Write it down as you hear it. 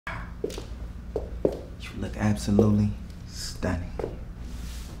You look absolutely stunning.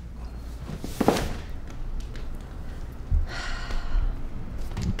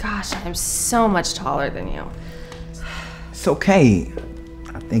 Gosh, I'm so much taller than you. It's okay.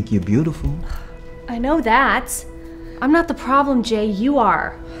 I think you're beautiful. I know that. I'm not the problem, Jay. You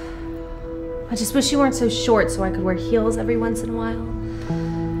are. I just wish you weren't so short so I could wear heels every once in a while.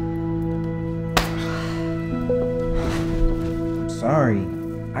 I'm sorry.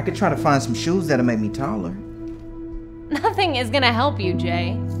 I could try to find some shoes that'll make me taller. Nothing is gonna help you,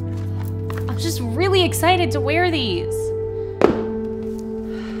 Jay. I'm just really excited to wear these.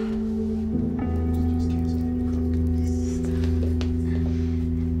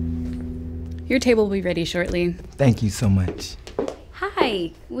 Your table will be ready shortly. Thank you so much.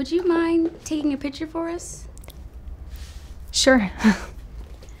 Hi, would you mind taking a picture for us? Sure.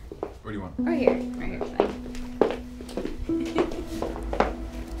 Where do you want? Right here, bye.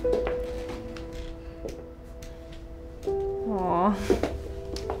 Aw,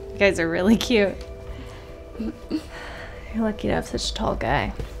 you guys are really cute. You're lucky to have such a tall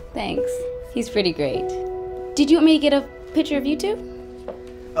guy. Thanks, he's pretty great. Did you want me to get a picture of you two?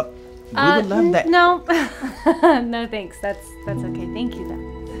 We would love that. No. No, thanks. That's okay. Thank you, though.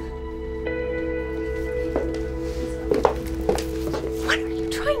 What are you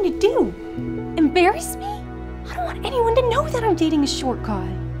trying to do? Embarrass me? I don't want anyone to know that I'm dating a short guy.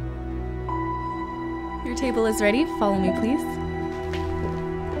 Your table is ready. Follow me, please.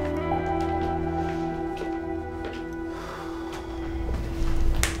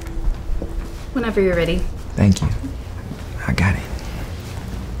 Whenever you're ready. Thank you. I got it.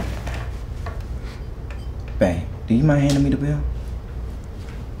 Babe, do you mind handing me the bill?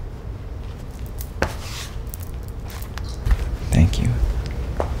 Thank you.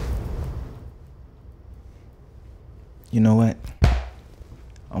 You know what?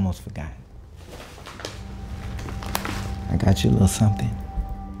 Almost forgot. I got you a little something.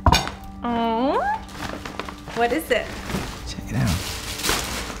 Oh, what is it? Check it out.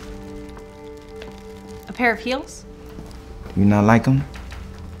 A pair of heels? Do you not like them?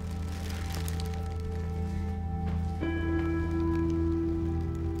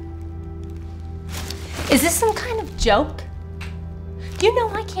 Is this some kind of joke? You know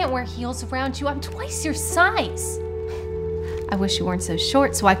I can't wear heels around you. I'm twice your size. I wish you weren't so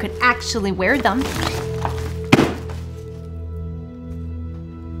short so I could actually wear them.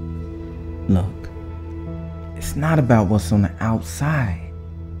 Look, it's not about what's on the outside.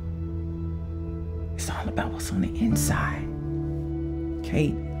 It's all about what's on the inside.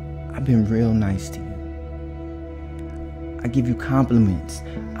 Kate, I've been real nice to you. I give you compliments.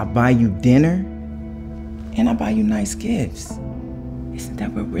 I buy you dinner. And I buy you nice gifts. Isn't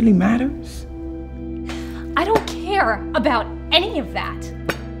that what really matters? I don't care about any of that.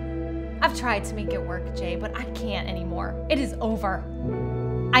 I've tried to make it work, Jay, but I can't anymore. It is over.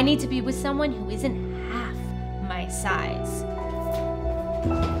 I need to be with someone who isn't half my size.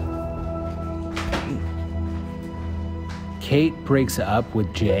 Kate breaks up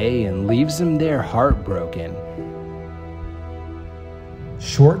with Jay and leaves him there heartbroken.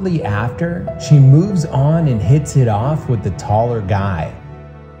 Shortly after, she moves on and hits it off with the taller guy.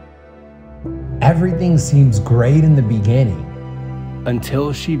 Everything seems great in the beginning.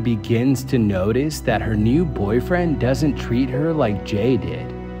 Until she begins to notice that her new boyfriend doesn't treat her like Jay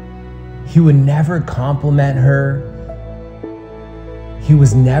did. He would never compliment her. He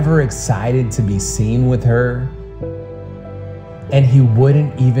was never excited to be seen with her. And he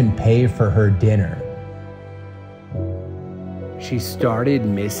wouldn't even pay for her dinner. She started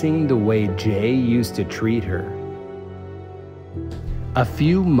missing the way Jay used to treat her. A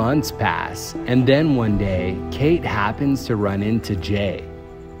few months pass, and then one day, Kate happens to run into Jay.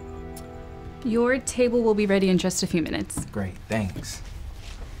 Your table will be ready in just a few minutes. Great, thanks.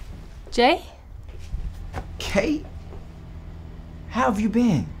 Jay? Kate? How have you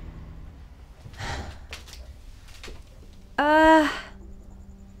been?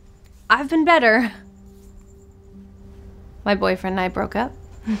 I've been better. My boyfriend and I broke up.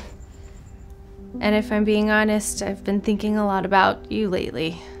 And if I'm being honest, I've been thinking a lot about you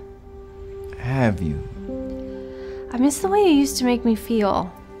lately. Have you? I miss the way you used to make me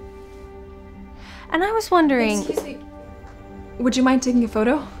feel. And I was wondering... Excuse me. Would you mind taking a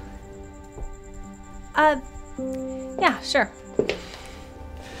photo? Yeah, sure.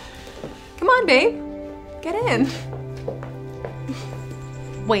 Come on, babe. Get in.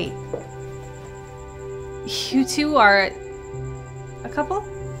 Wait. You two are a couple?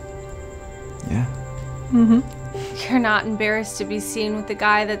 Yeah. Mm-hmm. You're not embarrassed to be seen with a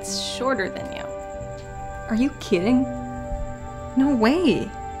guy that's shorter than you. Are you kidding? No way.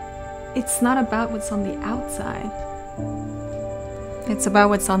 It's not about what's on the outside. It's about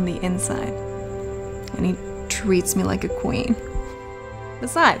what's on the inside. And he treats me like a queen.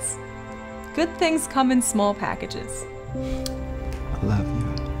 Besides, good things come in small packages. I love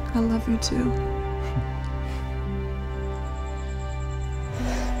you. I love you too.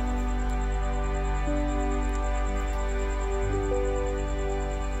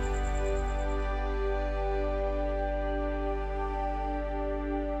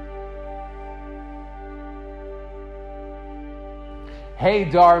 Hey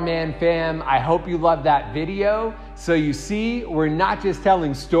Dhar Mann fam, I hope you loved that video. So you see, we're not just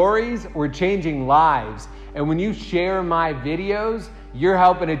telling stories, we're changing lives. And when you share my videos, you're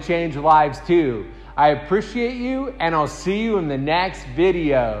helping to change lives too. I appreciate you, and I'll see you in the next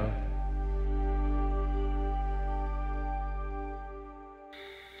video.